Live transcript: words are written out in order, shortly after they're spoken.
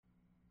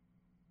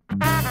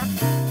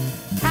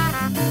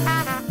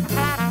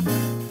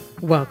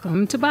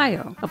Welcome to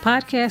Bio, a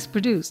podcast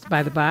produced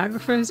by the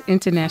Biographers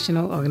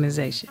International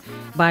Organization.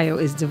 Bio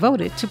is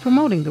devoted to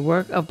promoting the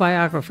work of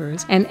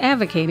biographers and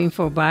advocating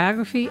for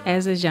biography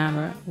as a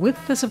genre with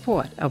the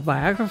support of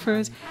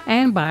biographers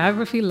and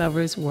biography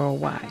lovers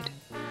worldwide.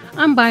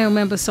 I'm Bio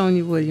member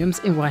Sonia Williams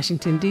in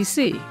Washington,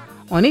 D.C.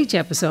 On each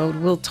episode,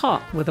 we'll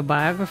talk with a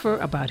biographer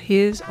about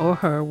his or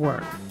her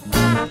work.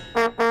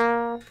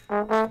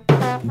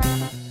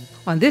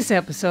 On this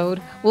episode,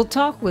 we'll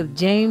talk with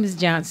James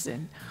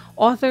Johnston,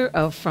 author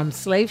of From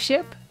Slave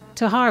Ship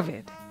to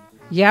Harvard,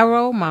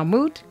 Yarrow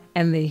Mammoet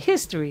and the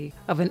History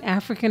of an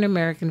African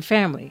American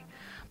Family,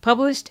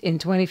 published in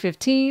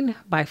 2015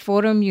 by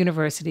Fordham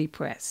University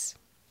Press.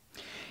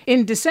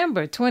 In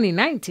December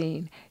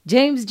 2019,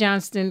 James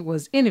Johnston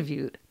was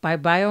interviewed by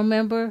Bio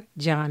member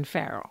John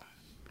Farrell.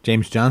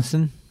 James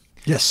Johnston?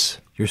 Yes.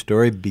 Your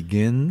story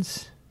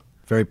begins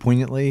very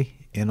poignantly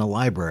in a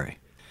library.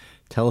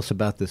 Tell us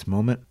about this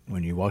moment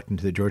when you walked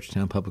into the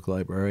Georgetown Public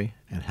Library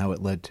and how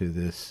it led to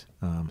this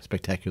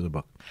spectacular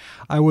book.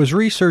 I was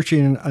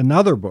researching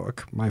another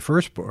book, my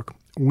first book,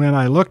 when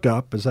I looked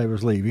up as I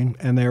was leaving,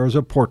 and there was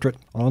a portrait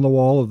on the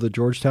wall of the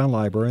Georgetown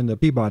Library in the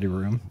Peabody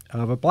Room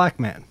of a black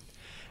man.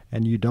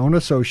 And you don't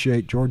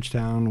associate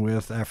Georgetown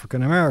with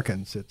African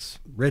Americans. It's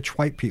rich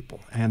white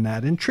people, and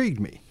that intrigued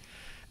me.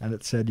 And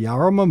it said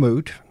Yarrow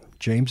Mammoet,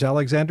 James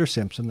Alexander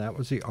Simpson, that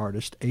was the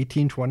artist,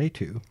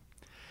 1822.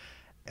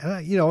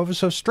 It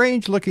was a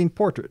strange-looking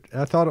portrait.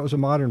 I thought it was a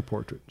modern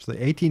portrait. So the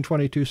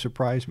 1822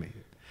 surprised me.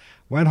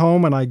 Went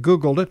home and I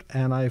Googled it,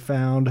 and I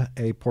found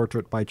a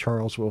portrait by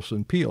Charles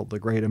Willson Peale, the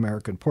great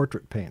American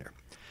portrait painter.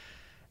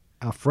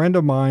 A friend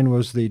of mine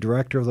was the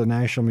director of the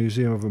National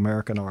Museum of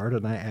American Art,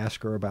 and I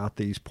asked her about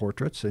these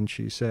portraits, and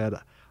she said,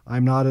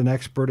 I'm not an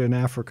expert in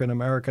African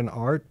American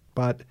art,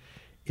 but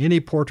any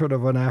portrait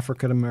of an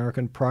African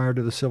American prior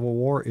to the Civil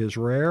War is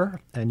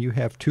rare, and you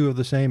have two of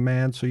the same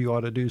man, so you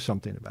ought to do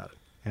something about it.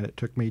 And it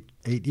took me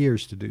 8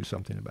 years to do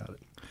something about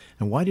it.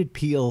 And why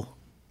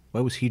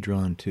was he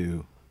drawn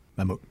to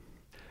Mammoet?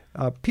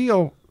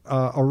 Peale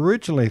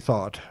originally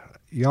thought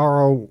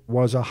Yarrow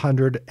was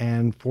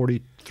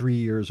 143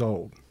 years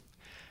old,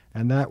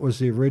 and that was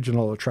the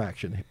original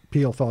attraction.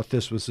 Peale thought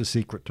this was the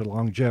secret to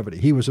longevity.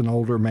 He was an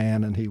older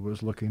man, and he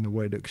was looking the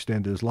way to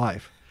extend his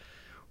life.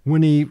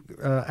 When he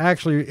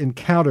actually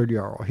encountered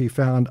Yarrow, he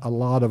found a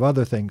lot of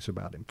other things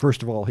about him.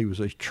 First of all, he was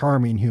a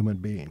charming human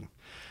being.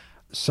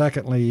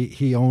 Secondly,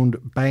 he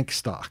owned bank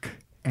stock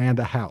and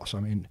a house. I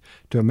mean,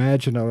 to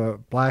imagine a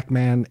black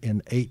man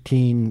in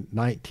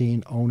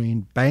 1819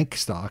 owning bank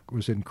stock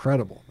was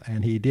incredible,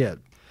 and he did.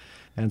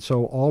 And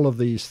so all of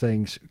these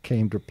things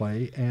came to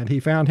play, and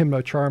he found him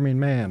a charming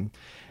man.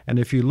 And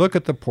if you look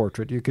at the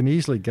portrait, you can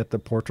easily get the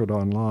portrait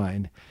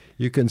online.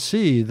 You can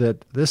see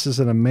that this is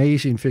an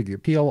amazing figure.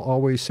 Peale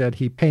always said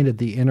he painted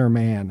the inner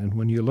man, and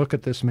when you look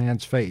at this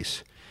man's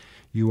face,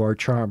 you are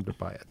charmed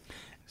by it.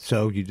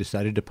 So you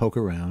decided to poke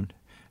around,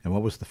 and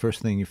what was the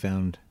first thing you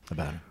found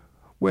about him?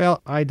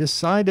 Well, I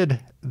decided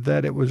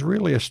that it was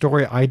really a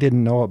story I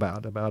didn't know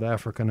about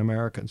African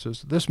Americans.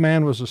 This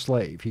man was a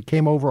slave. He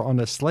came over on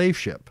a slave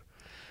ship,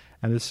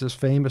 and it's this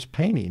famous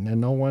painting,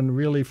 and no one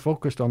really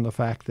focused on the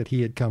fact that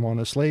he had come on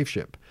a slave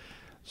ship.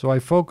 So I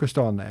focused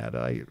on that.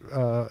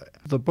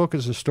 The book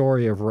is a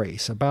story of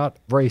race, about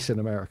race in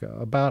America.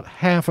 About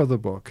half of the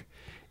book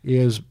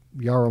is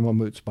Yarrow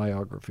Mammoet's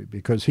biography,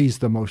 because he's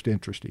the most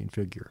interesting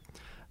figure.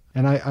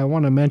 And I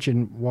want to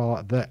mention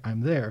while I'm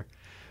there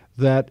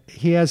that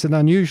he has an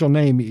unusual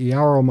name,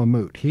 Yarrow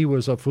Mammoet. He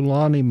was a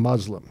Fulani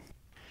Muslim.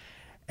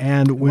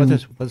 And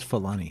what's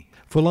Fulani?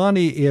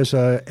 Fulani is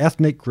an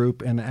ethnic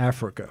group in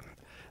Africa.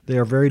 They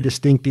are very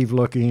distinctive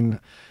looking.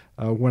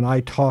 When I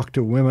talk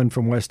to women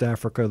from West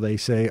Africa, they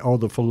say, oh,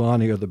 the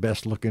Fulani are the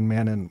best looking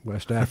men in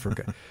West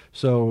Africa.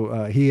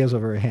 So he is a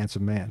very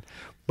handsome man.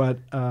 But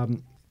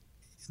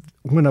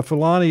when a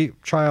Fulani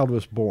child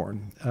was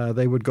born,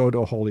 they would go to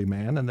a holy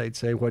man and they'd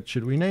say, what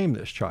should we name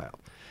this child?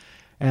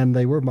 And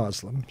they were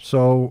Muslim.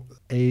 So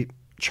a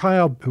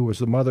child who was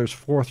the mother's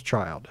fourth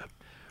child,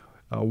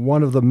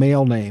 one of the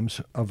male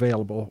names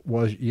available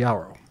was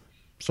Yarrow.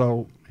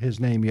 So his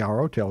name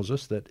Yarrow tells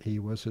us that he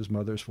was his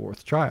mother's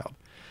fourth child.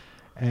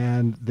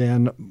 And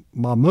then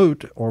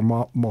Mammoet or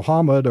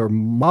Muhammad or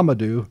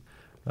Mamadou,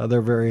 there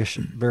are various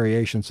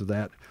variations of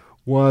that,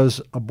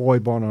 was a boy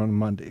born on a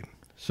Monday.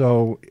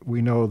 So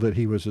we know that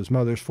he was his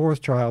mother's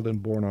fourth child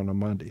and born on a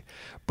Monday.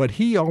 But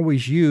he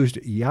always used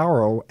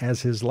Yarrow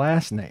as his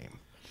last name.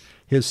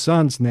 His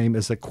son's name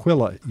is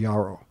Aquila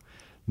Yarrow.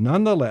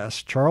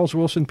 Nonetheless, Charles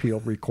Willson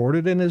Peale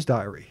recorded in his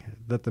diary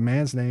that the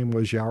man's name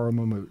was Yarrow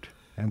Mammoet.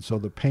 And so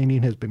the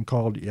painting has been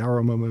called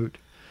Yarrow Mammoet.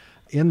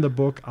 In the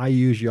book, I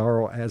use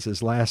Yarrow as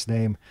his last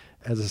name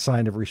as a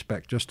sign of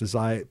respect. Just as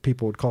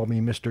people would call me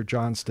Mr.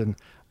 Johnston,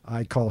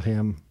 I call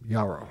him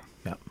Yarrow.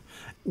 Yeah.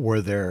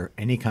 Were there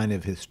any kind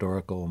of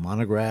historical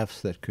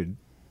monographs that could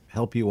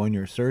help you on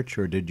your search,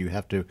 or did you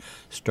have to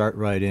start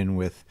right in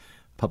with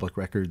public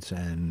records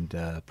and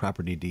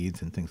property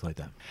deeds and things like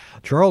that.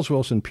 Charles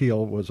Willson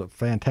Peale was a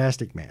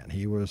fantastic man.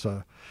 He was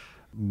a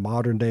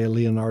modern-day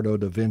Leonardo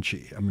da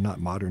Vinci. I mean, not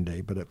modern day,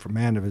 but a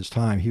man of his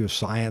time. He was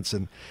science,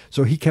 and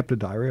so he kept a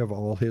diary of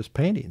all his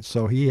paintings.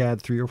 So he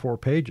had 3 or 4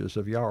 pages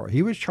of Yarrow.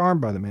 He was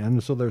charmed by the man,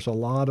 and so there's a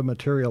lot of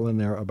material in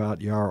there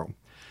about Yarrow.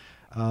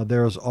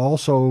 There's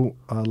also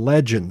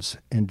legends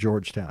in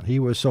Georgetown. He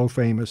was so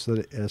famous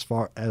that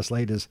as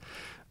late as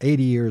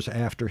 80 years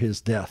after his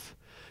death,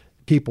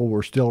 people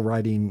were still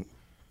writing,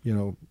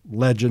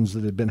 legends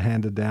that had been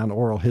handed down,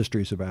 oral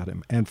histories about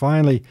him. And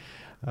finally,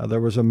 there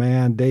was a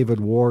man,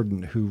 David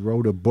Warden, who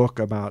wrote a book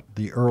about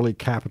the early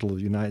capital of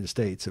the United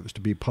States. It was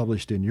to be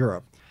published in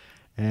Europe.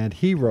 And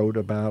he wrote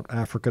about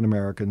African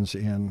Americans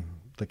in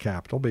the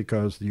capital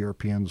because the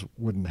Europeans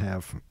wouldn't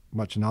have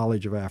much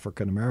knowledge of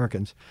African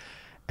Americans.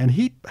 And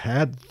he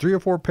had 3 or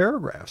 4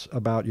 paragraphs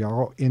about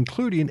Yarrow,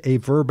 including a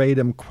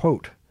verbatim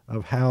quote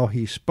of how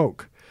he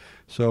spoke.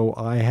 So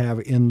I have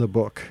in the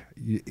book,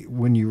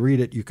 when you read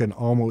it, you can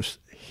almost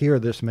hear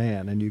this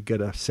man, and you get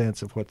a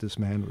sense of what this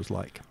man was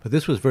like. But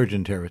this was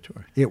virgin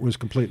territory. It was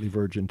completely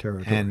virgin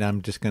territory. And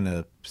I'm just going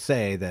to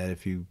say that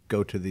if you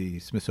go to the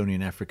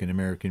Smithsonian African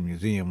American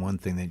Museum, one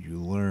thing that you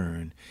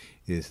learn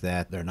is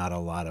that there are not a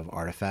lot of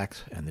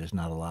artifacts, and there's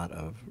not a lot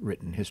of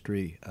written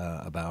history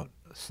about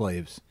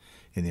slaves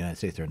in the United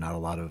States. There are not a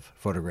lot of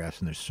photographs,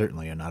 and there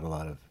certainly are not a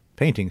lot of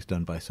paintings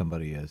done by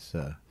somebody as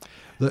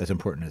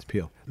important as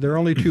Peale. There are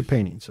only 2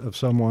 paintings of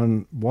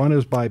someone. One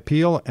is by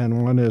Peale,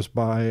 and one is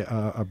by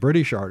a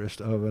British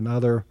artist of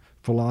another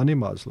Fulani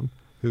Muslim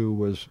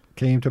who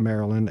came to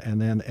Maryland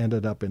and then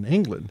ended up in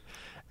England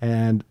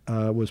and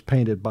was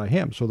painted by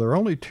him. So there are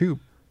only 2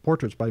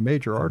 portraits by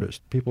major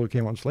artists, people who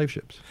came on slave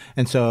ships.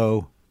 And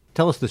so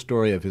tell us the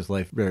story of his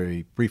life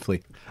very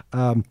briefly.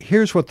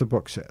 Here's what the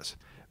book says,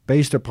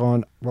 based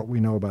upon what we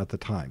know about the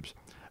times.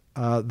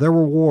 There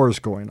were wars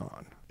going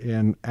on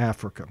in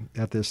Africa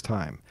at this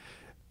time.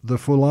 The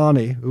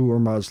Fulani, who were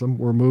Muslim,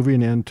 were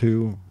moving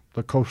into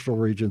the coastal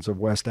regions of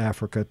West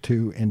Africa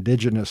to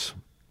indigenous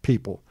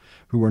people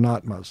who were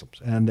not Muslims.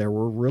 And there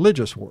were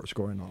religious wars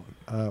going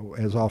on,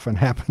 as often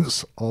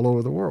happens all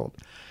over the world.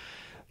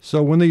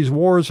 So when these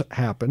wars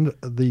happened,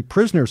 the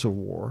prisoners of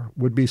war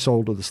would be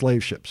sold to the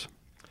slave ships.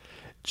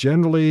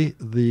 Generally,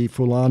 the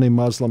Fulani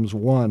Muslims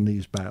won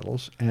these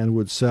battles and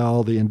would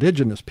sell the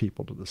indigenous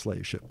people to the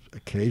slave ships.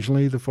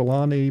 Occasionally, the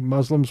Fulani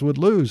Muslims would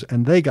lose,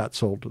 and they got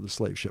sold to the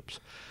slave ships.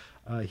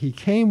 He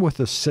came with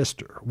a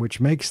sister,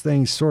 which makes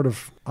things sort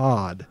of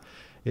odd.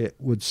 It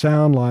would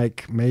sound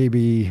like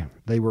maybe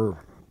they were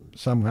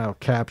somehow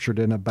captured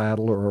in a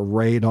battle or a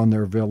raid on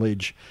their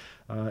village.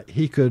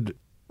 He could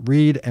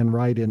read and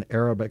write in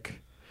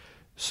Arabic,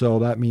 so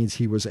that means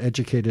he was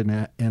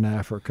educated in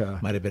Africa.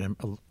 Might have been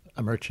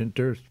a merchant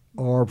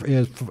or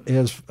his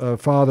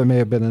father may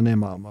have been an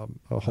imam,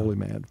 a holy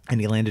man. And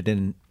he landed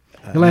in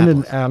He landed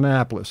in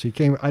Annapolis. He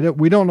came.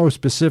 We don't know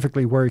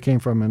specifically where he came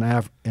from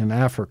in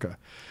Africa,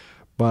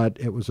 but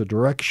it was a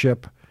direct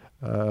ship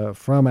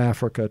from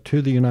Africa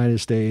to the United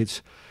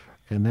States,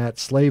 and that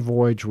slave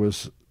voyage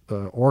was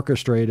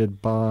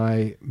orchestrated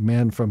by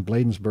men from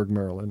Bladensburg,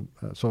 Maryland.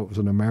 So it was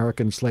an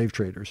American slave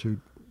traders who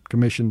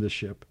commissioned this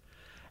ship,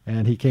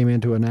 and he came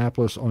into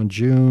Annapolis on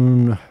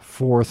June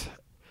 4th,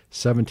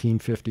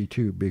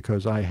 1752,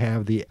 because I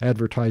have the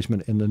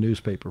advertisement in the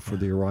newspaper for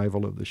the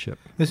arrival of the ship.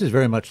 This is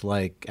very much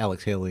like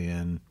Alex Haley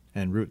and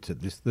Roots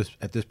at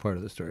this part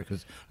of the story,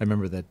 because I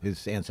remember that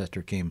his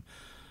ancestor came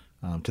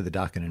to the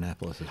dock in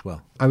Annapolis as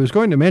well. I was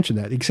going to mention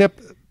that,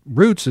 except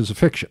Roots is a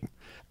fiction.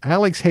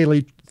 Alex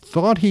Haley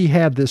thought he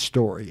had this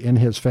story in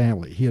his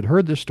family. He had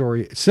heard this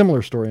story,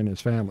 similar story in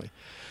his family,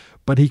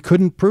 but he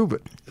couldn't prove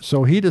it.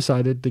 So he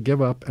decided to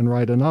give up and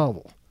write a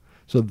novel.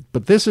 So,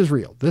 but this is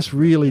real. This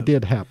really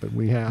did happen.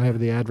 I have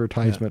the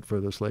advertisement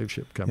for the slave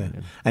ship coming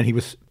in. And he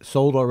was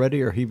sold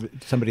already, or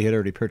somebody had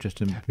already purchased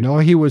him? No,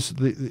 he was.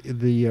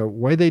 The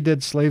way they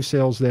did slave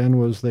sales then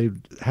was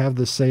they'd have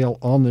the sale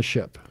on the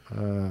ship.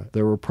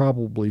 There were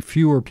probably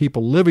fewer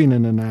people living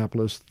in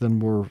Annapolis than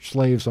were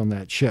slaves on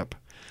that ship.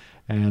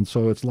 And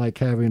so it's like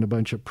having a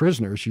bunch of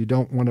prisoners. You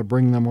don't want to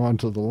bring them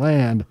onto the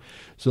land,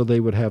 so they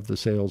would have the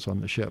sales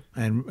on the ship.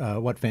 And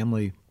what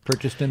family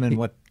purchased him, and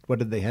what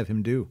did they have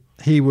him do?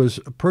 He was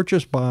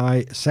purchased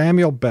by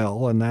Samuel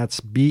Bell, and that's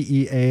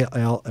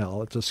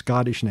Beall. It's a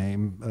Scottish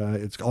name.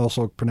 It's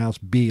also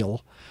pronounced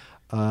Beale.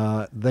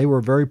 They were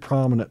a very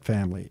prominent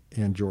family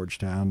in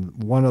Georgetown.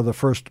 One of the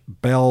first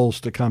Bells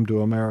to come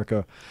to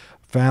America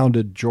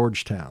founded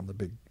Georgetown, the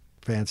big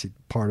fancy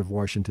part of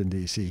Washington,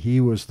 D.C.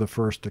 He was the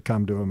first to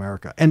come to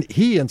America. And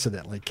he,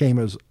 incidentally, came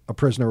as a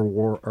prisoner of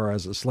war or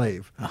as a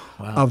slave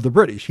of the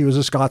British. He was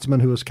a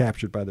Scotsman who was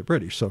captured by the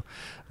British. So,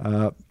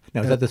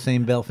 now, is that the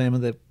same Bell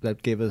family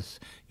that gave us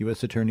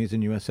U.S. attorneys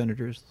and U.S.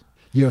 senators?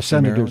 U.S.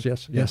 senators,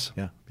 yes.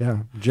 Yeah.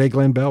 J.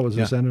 Glenn Bell was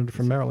a senator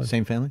from Maryland.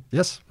 Same family?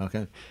 Yes.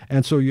 Okay.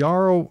 And so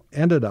Yarrow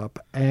ended up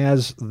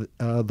as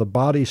the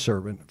body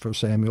servant for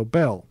Samuel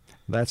Bell.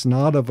 That's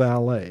not a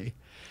valet.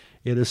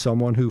 It is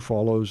someone who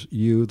follows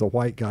you, the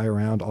white guy,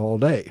 around all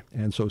day.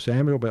 And so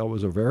Samuel Bell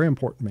was a very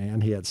important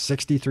man. He had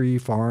 63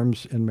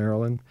 farms in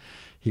Maryland.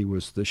 He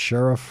was the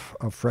sheriff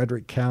of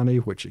Frederick County,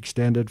 which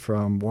extended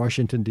from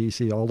Washington,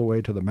 D.C. all the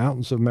way to the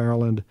mountains of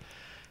Maryland.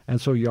 And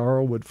so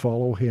Yarrow would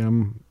follow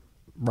him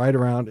right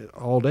around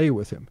all day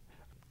with him.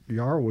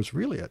 Yarrow was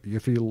really,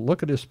 if you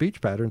look at his speech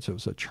patterns, it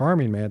was a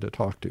charming man to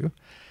talk to.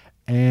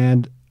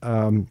 And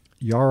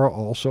Yarrow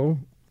also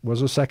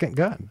was a second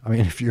gun. I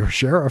mean, if you're a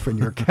sheriff and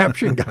you're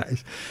capturing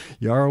guys,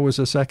 Yarrow was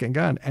a second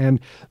gun. And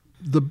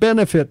the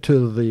benefit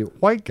to the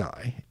white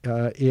guy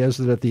is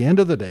that at the end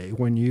of the day,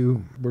 when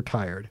you were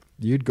tired,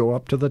 you'd go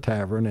up to the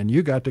tavern and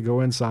you got to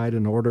go inside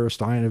and order a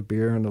stein of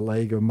beer and a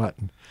leg of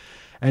mutton.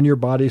 And your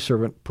body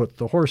servant put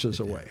the horses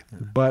away.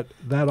 But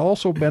that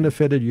also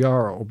benefited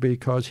Yarrow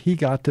because he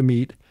got to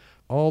meet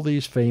all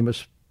these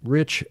famous,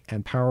 rich,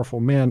 and powerful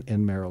men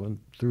in Maryland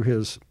through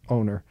his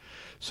owner,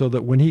 so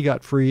that when he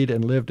got freed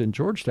and lived in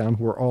Georgetown,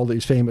 where all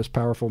these famous,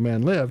 powerful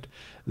men lived,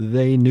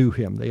 they knew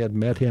him. They had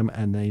met him,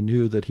 and they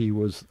knew that he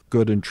was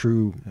good and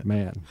true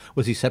man.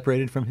 Was he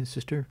separated from his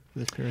sister for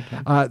this period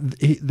of time?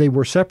 They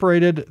were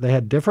separated. They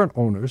had different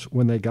owners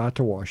when they got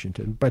to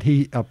Washington, but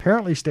he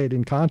apparently stayed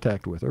in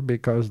contact with her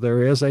because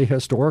there is a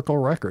historical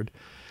record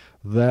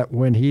that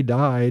when he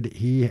died,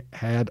 he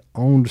had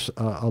owned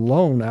a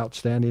loan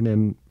outstanding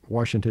in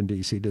Washington,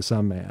 D.C. to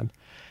some man.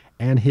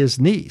 And his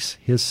niece,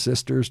 his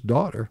sister's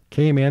daughter,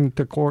 came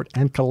into court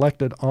and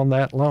collected on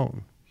that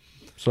loan.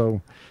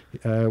 So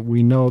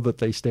we know that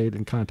they stayed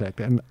in contact.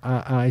 And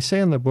I say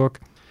in the book,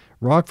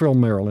 Rockville,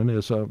 Maryland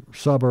is a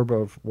suburb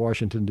of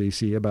Washington,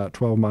 D.C., about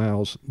 12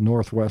 miles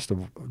northwest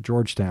of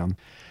Georgetown.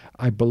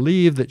 I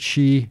believe that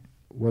she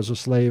was a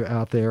slave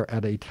out there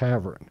at a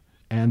tavern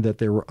and that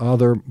there were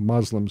other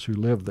Muslims who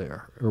lived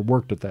there or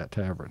worked at that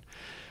tavern.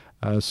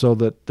 So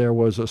that there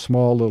was a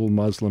small little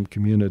Muslim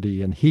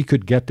community, and he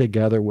could get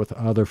together with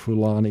other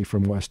Fulani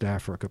from West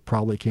Africa,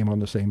 probably came on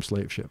the same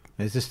slave ship.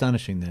 It's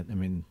astonishing that, I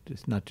mean,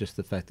 it's not just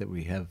the fact that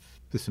we have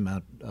this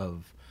amount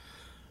of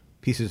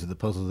pieces of the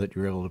puzzle that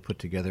you're able to put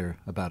together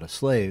about a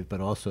slave,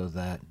 but also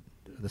that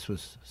this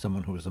was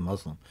someone who was a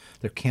Muslim.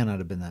 There cannot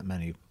have been that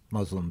many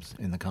Muslims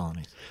in the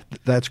colonies.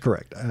 That's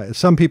correct.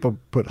 Some people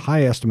put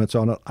high estimates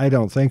on it. I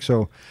don't think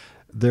so.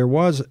 There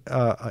was,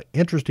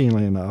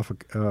 interestingly enough,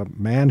 a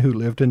man who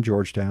lived in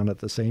Georgetown at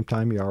the same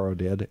time Yarrow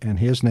did, and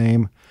his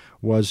name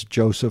was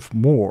Joseph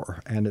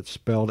Moore, and it's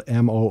spelled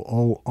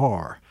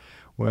M-O-O-R.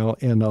 Well,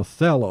 in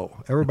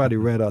Othello, everybody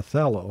read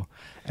Othello,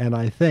 and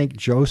I think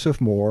Joseph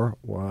Moore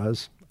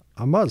was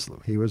a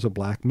Muslim. He was a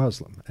black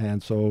Muslim,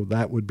 and so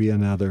that would be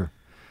another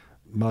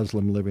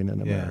Muslim living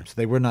in America. Yeah, so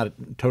they were not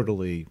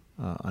totally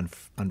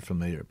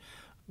unfamiliar.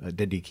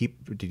 Did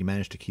he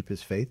manage to keep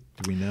his faith?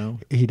 Do we know?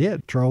 He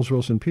did. Charles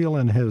Willson Peale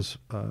in his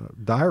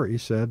diary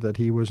said that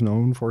he was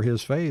known for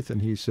his faith,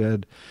 and he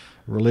said,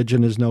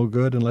 religion is no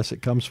good unless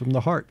it comes from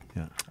the heart.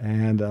 Yeah.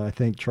 And I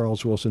think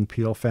Charles Willson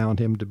Peale found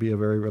him to be a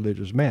very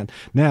religious man.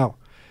 Now,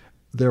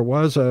 there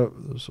was a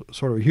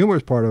sort of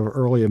humorous part of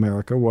early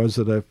America was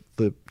that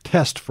the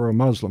test for a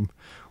Muslim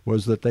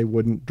was that they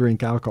wouldn't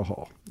drink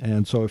alcohol.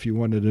 And so if you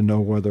wanted to know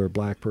whether a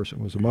black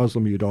person was a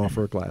Muslim, you'd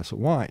offer a glass of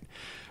wine.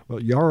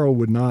 Well, Yarrow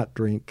would not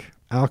drink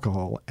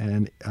alcohol,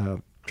 and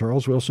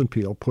Charles Willson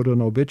Peale put an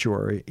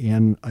obituary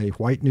in a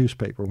white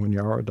newspaper when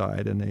Yarrow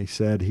died, and they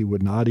said he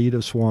would not eat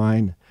of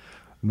swine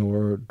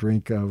nor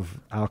drink of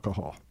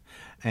alcohol.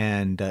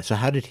 And so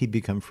how did he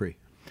become free?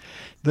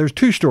 There's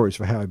two stories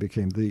for how he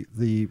became.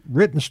 The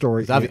written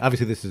story...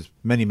 Obviously, this is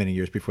many, many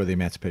years before the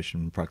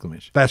Emancipation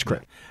Proclamation. That's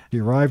correct. He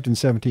arrived in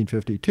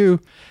 1752,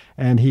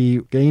 and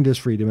he gained his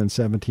freedom in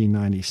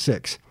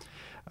 1796.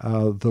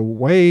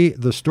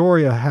 The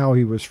story of how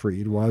he was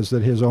freed was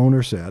that his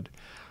owner said,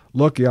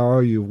 look, Yarrow,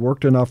 you've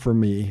worked enough for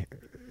me.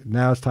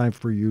 Now it's time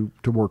for you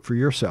to work for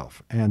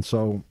yourself. And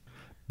so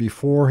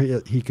before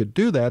he could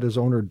do that, his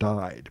owner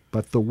died,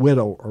 but the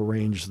widow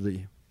arranged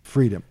the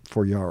freedom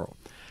for Yarrow.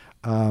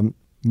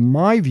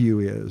 My view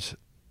is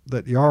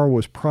that Yarrow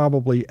was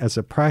probably, as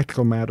a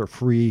practical matter,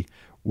 free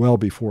well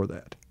before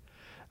that.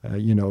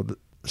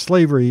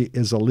 Slavery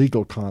is a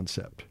legal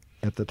concept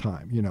at the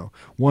time.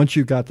 Once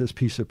you got this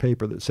piece of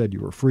paper that said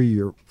you were free,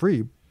 you're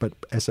free. But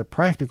as a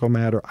practical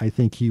matter, I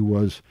think he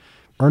was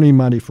earning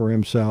money for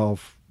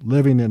himself,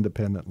 living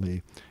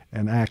independently,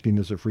 and acting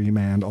as a free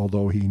man,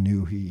 although he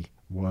knew he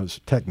was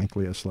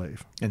technically a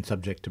slave. And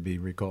subject to be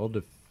recalled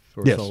if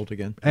yes. sold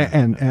again?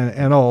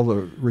 And all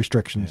the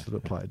restrictions that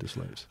applied to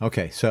slaves.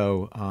 Okay,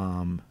 so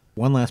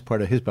one last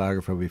part of his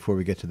biography before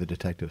we get to the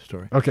detective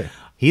story. Okay.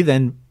 He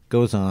then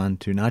goes on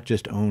to not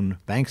just own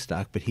bank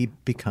stock, but he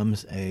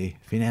becomes a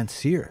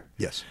financier.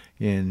 Yes.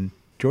 In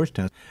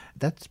Georgetown.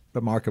 That's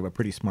a mark of a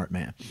pretty smart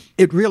man.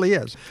 It really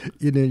is.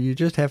 You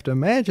just have to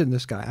imagine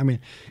this guy. I mean,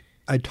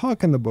 I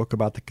talk in the book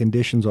about the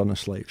conditions on a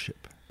slave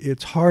ship.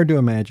 It's hard to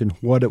imagine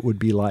what it would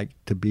be like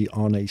to be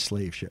on a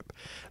slave ship.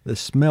 They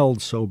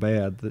smelled so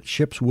bad that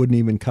ships wouldn't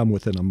even come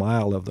within a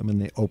mile of them in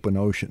the open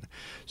ocean.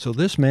 So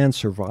this man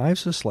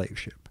survives a slave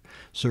ship,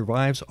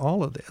 survives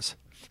all of this,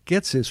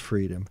 gets his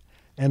freedom,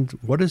 And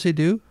what does he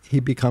do? He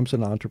becomes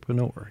an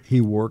entrepreneur.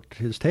 He worked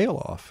his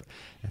tail off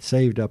and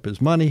saved up his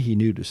money. He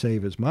knew to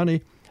save his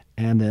money.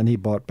 And then he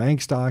bought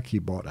bank stock. He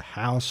bought a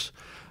house.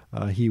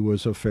 He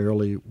was a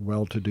fairly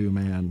well-to-do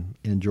man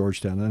in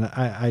Georgetown. And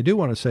I do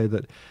want to say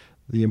that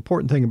the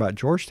important thing about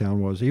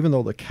Georgetown was, even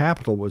though the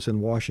capital was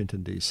in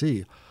Washington,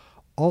 D.C.,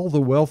 all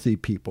the wealthy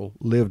people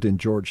lived in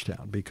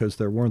Georgetown because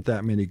there weren't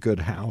that many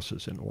good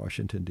houses in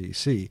Washington,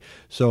 D.C.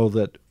 So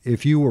that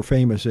if you were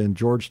famous in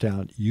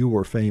Georgetown, you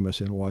were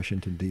famous in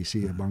Washington,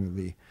 D.C. among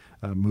the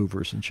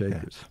movers and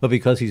shakers. Yeah. But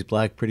because he's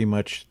black, pretty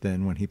much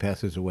then when he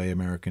passes away,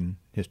 American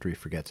history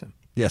forgets him.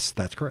 Yes,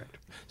 that's correct.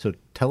 So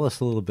tell us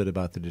a little bit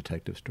about the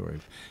detective story.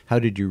 How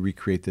did you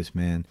recreate this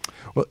man?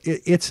 Well,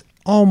 it's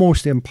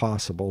almost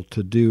impossible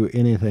to do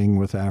anything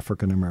with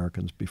African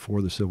Americans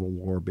before the Civil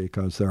War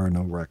because there are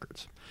no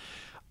records.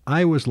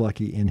 I was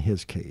lucky in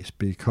his case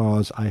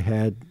because I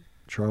had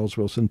Charles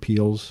Willson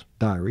Peale's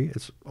diary.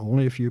 It's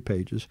only a few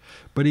pages,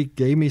 but he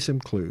gave me some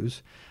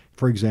clues.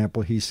 For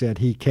example, he said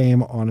he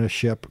came on a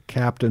ship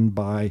captained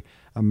by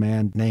a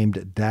man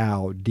named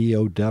Dow,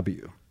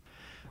 D-O-W.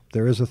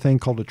 There is a thing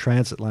called a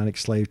Transatlantic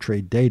Slave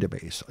Trade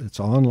Database.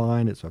 It's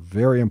online. It's a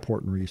very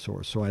important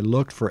resource. So I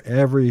looked for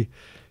every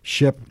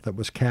ship that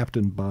was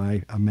captained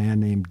by a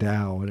man named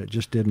Dow, and it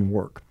just didn't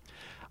work.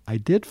 I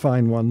did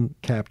find one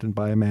captained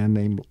by a man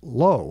named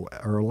Lowe,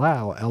 or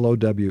Lau,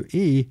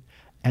 L-O-W-E,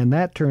 and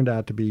that turned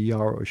out to be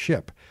Yarrow's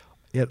ship.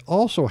 It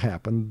also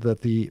happened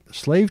that the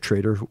slave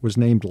trader was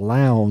named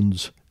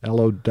Lowndes,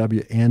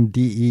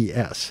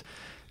 L-O-W-N-D-E-S.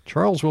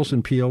 Charles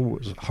Willson Peale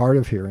was hard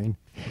of hearing.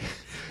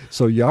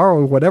 So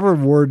Yarrow, whatever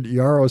word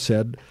Yarrow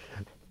said,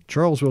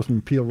 Charles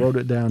Willson Peale wrote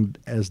it down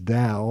as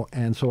Dow,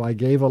 and so I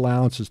gave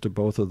allowances to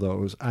both of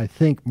those. I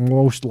think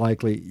most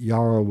likely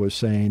Yarrow was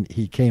saying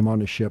he came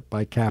on a ship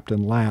by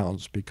Captain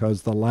Lowndes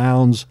because the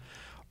Lowndes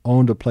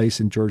owned a place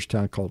in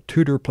Georgetown called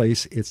Tudor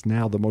Place. It's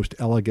now the most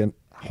elegant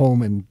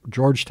home in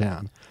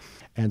Georgetown.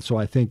 And so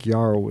I think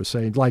Yarrow was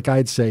saying, like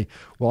I'd say,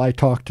 well, I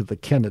talked to the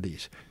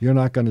Kennedys. You're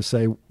not going to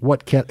say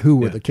who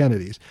were the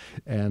Kennedys.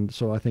 And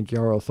so I think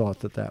Yarrow thought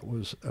that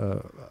was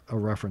a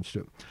reference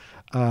to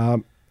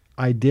it.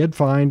 I did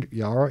find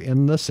Yarrow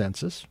in the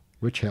census,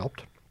 which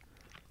helped.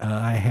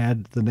 I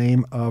had the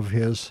name of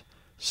his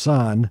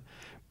son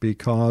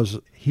because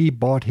he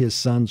bought his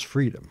son's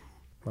freedom.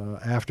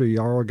 After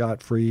Yarrow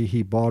got free,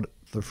 he bought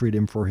the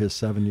freedom for his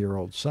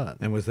 7-year-old son.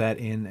 And was that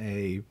in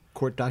a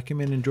court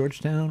document in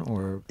Georgetown,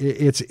 or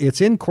it's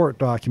in court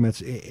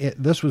documents?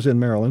 This was in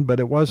Maryland, but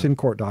it was in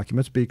court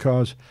documents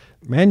because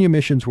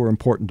manumissions were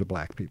important to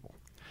black people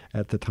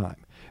at the time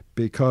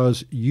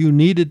because you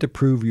needed to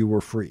prove you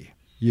were free.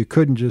 You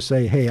couldn't just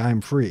say, hey, I'm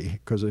free,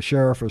 because a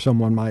sheriff or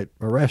someone might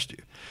arrest you.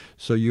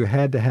 So you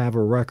had to have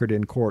a record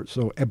in court.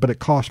 But it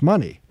cost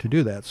money to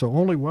do that. So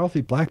only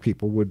wealthy black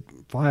people would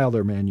file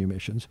their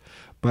manumissions.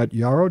 But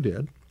Yarrow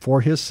did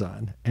for his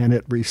son, and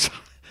it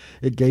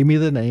gave me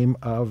the name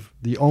of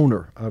the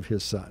owner of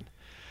his son.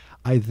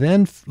 I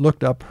then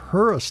looked up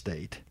her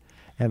estate,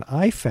 and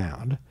I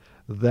found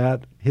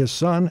that his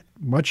son,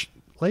 much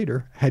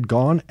later, had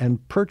gone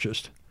and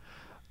purchased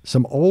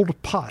some old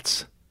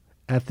pots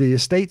at the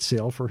estate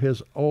sale for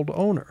his old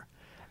owner.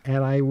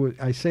 And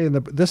I say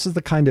this is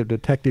the kind of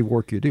detective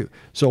work you do.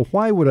 So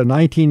why would a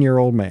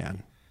 19-year-old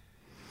man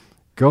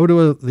go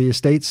to the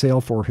estate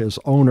sale for his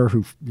owner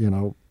who,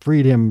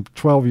 freed him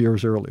 12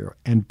 years earlier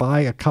and buy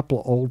a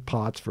couple old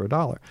pots for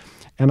 $1?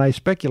 And I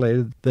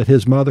speculated that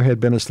his mother had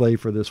been a slave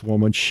for this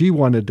woman. She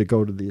wanted to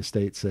go to the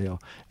estate sale.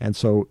 And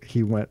so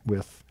he went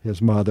with his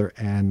mother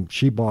and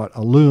she bought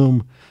a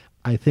loom.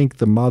 I think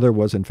the mother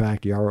was, in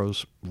fact,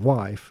 Yarrow's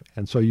wife,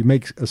 and so you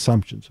make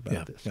assumptions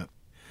about this. Yeah.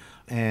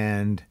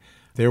 And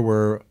there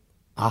were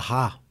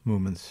aha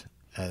moments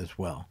as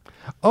well.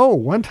 Oh,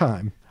 one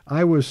time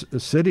I was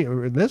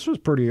sitting, this was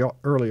pretty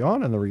early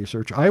on in the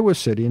research, I was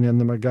sitting in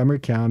the Montgomery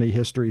County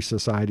History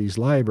Society's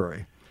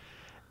library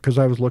because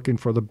I was looking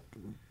for the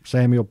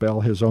Samuel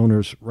Bell, his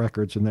owner's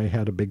records, and they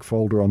had a big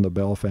folder on the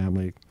Bell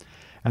family.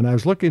 And I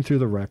was looking through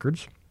the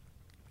records.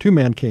 Two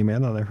men came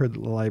in, and I heard the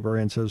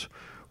librarian says,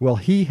 well,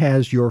 he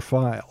has your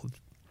file,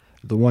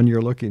 the one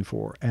you're looking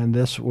for. And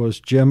this was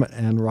Jim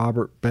and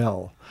Robert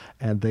Bell,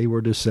 and they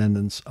were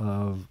descendants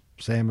of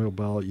Samuel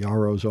Bell,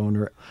 Yarrow's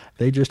owner.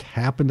 They just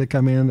happened to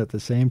come in at the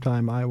same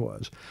time I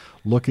was,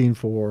 looking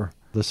for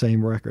the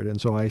same record.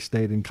 And so I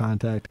stayed in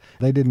contact.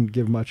 They didn't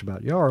give much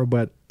about Yarrow,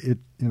 but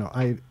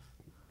I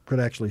could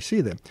actually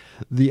see them.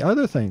 The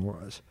other thing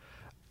was,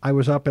 I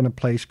was up in a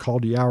place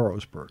called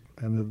Yarrowsburg,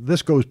 and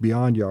this goes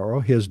beyond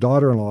Yarrow. His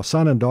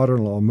son and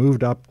daughter-in-law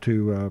moved up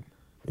to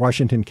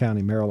Washington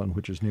County, Maryland,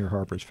 which is near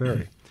Harper's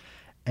Ferry.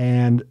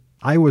 And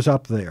I was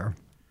up there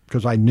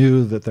because I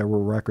knew that there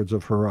were records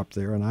of her up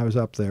there, and I was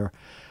up there,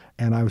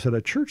 and I was at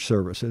a church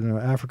service in an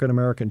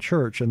African-American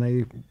church, and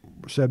they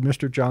said,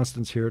 Mr.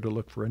 Johnston's here to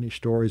look for any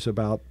stories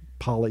about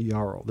Polly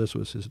Yarrow. This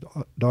was his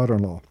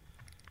daughter-in-law.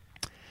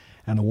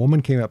 And a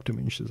woman came up to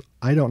me and she says,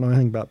 I don't know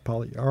anything about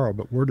Polly Yarrow,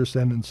 but we're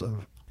descendants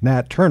of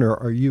Nat Turner.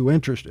 Are you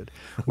interested?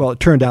 Well, it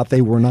turned out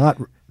they were not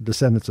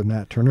descendants of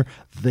Nat Turner.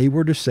 They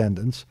were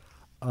descendants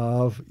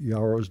of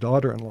Yarrow's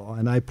daughter-in-law,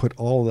 and I put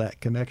all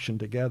that connection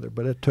together.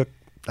 But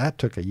that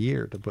took a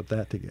year to put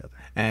that together.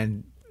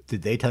 And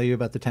did they tell you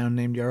about the town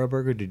named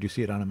Yarrowburg, or did you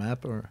see it on a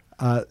map? Or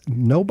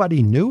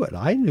nobody knew it.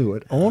 I knew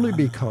it only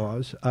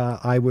because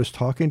I was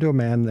talking to a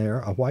man there,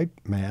 a white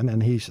man,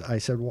 and I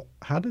said, well,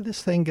 how did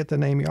this thing get the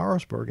name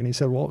Yarrowsburg? And he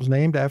said, well, it was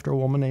named after a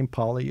woman named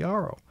Polly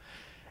Yarrow.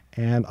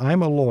 And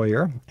I'm a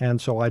lawyer,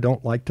 and so I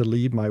don't like to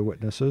lead my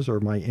witnesses or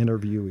my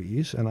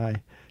interviewees, and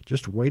I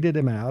just waited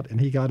him out, and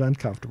he got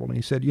uncomfortable, and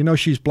he said,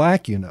 she's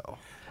black,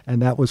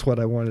 And that was what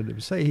I wanted him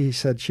to say. He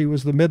said she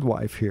was the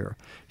midwife here.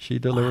 She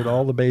delivered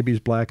all the babies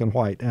black and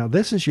white. Now,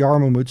 this is Yarrow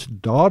Mahmoud's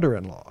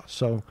daughter-in-law.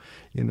 So,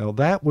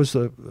 that was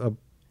a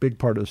big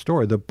part of the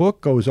story. The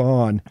book goes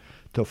on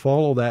to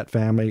follow that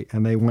family,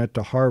 and they went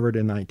to Harvard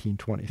in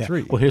 1923.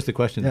 Yeah. Well, here's the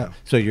question. Yeah.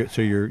 So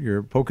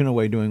you're poking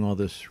away doing all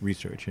this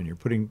research, and you're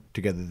putting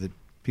together the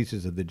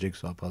pieces of the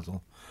jigsaw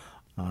puzzle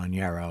on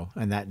Yarrow,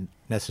 and that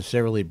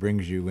necessarily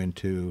brings you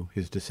into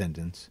his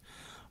descendants.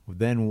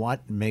 Then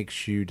what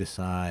makes you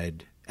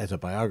decide, as a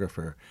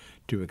biographer,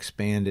 to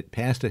expand it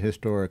past a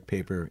historic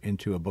paper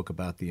into a book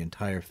about the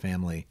entire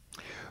family?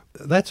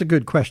 That's a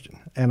good question,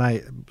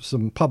 and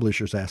some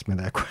publishers asked me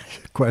that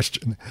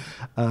question.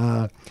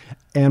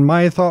 And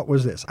my thought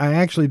was this. I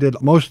actually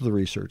did most of the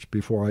research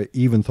before I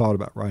even thought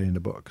about writing the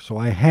book. So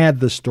I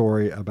had the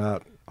story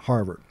about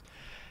Harvard.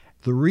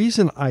 The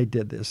reason I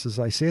did this, as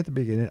I say at the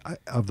beginning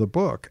of the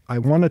book, I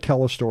want to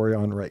tell a story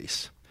on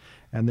race.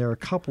 And there are a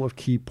couple of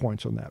key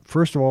points on that.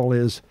 First of all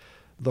is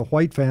the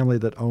white family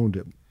that owned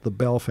it, the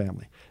Bell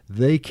family.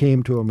 They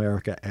came to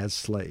America as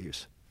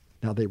slaves.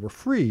 Now, they were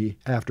free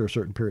after a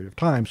certain period of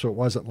time, so it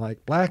wasn't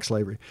like black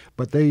slavery,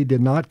 but they did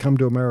not come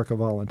to America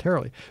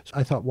voluntarily. So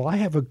I thought, well, I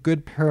have a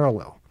good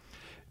parallel.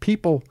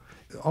 People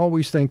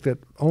always think that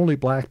only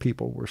black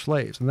people were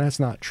slaves, and that's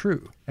not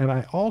true. And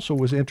I also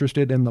was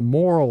interested in the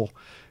moral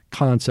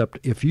concept.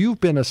 If you've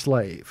been a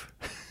slave,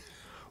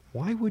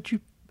 why would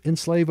you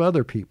enslave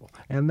other people?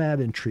 And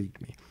that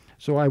intrigued me.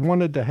 So I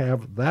wanted to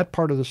have that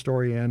part of the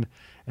story in,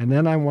 and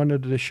then I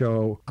wanted to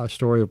show a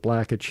story of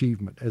black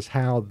achievement as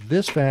how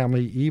this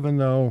family, even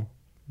though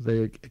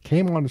they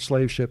came on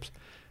slave ships,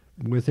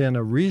 within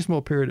a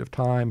reasonable period of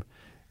time,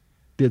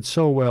 did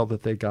so well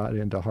that they got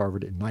into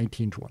Harvard in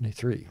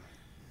 1923.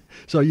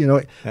 So,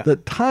 the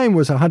time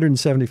was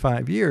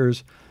 175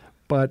 years,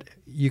 but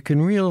you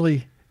can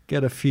really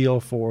get a feel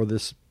for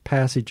this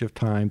passage of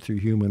time through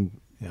human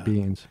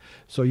beings.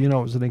 So, it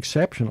was an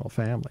exceptional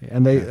family.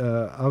 And they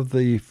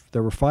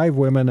there were 5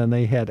 women, and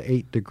they had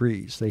 8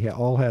 degrees. They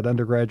all had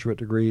undergraduate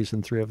degrees,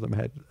 and 3 of them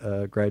had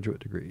graduate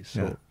degrees.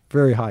 So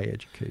very high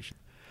education.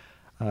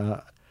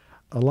 A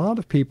lot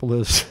of people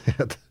have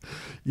said,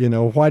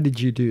 why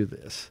did you do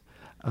this?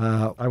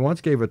 I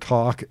once gave a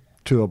talk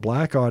to a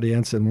black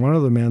audience, and one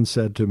of the men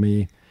said to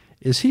me,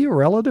 is he a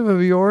relative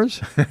of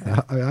yours?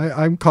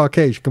 I'm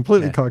Caucasian,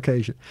 completely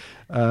Caucasian.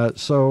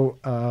 So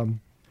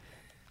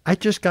I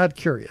just got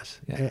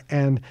curious.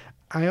 And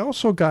I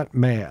also got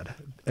mad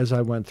as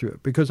I went through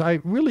it because I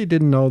really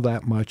didn't know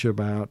that much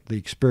about the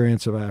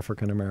experience of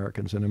African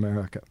Americans in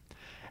America.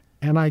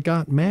 And I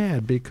got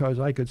mad because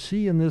I could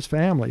see in this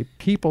family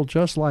people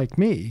just like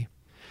me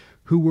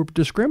who were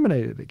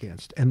discriminated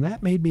against. And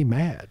that made me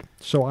mad.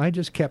 So I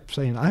just kept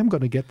saying, I'm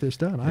going to get this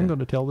done. I'm going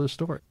to tell this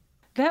story.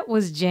 That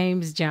was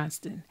James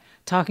Johnston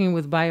talking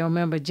with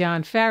biomember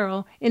John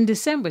Farrell in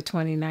December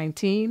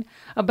 2019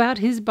 about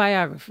his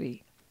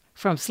biography,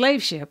 From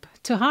Slave Ship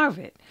to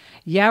Harvard,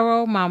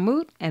 Yarrow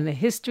Mahmoud and the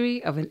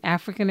History of an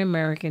African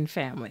American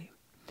Family,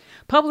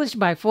 published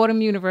by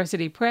Fordham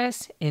University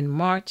Press in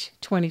March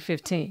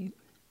 2015.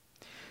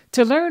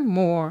 To learn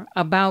more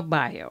about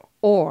Bio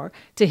or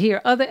to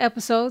hear other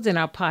episodes in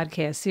our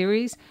podcast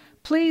series,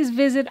 please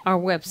visit our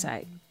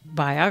website,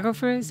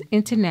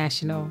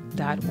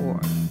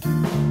 biographersinternational.org.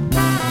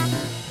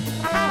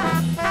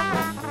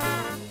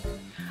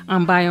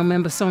 I'm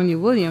biomember Sonia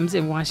Williams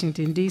in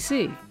Washington,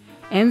 D.C.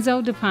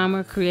 Enzo De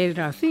Palma created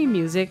our theme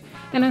music,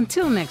 and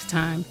until next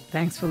time,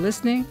 thanks for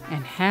listening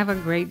and have a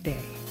great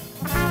day.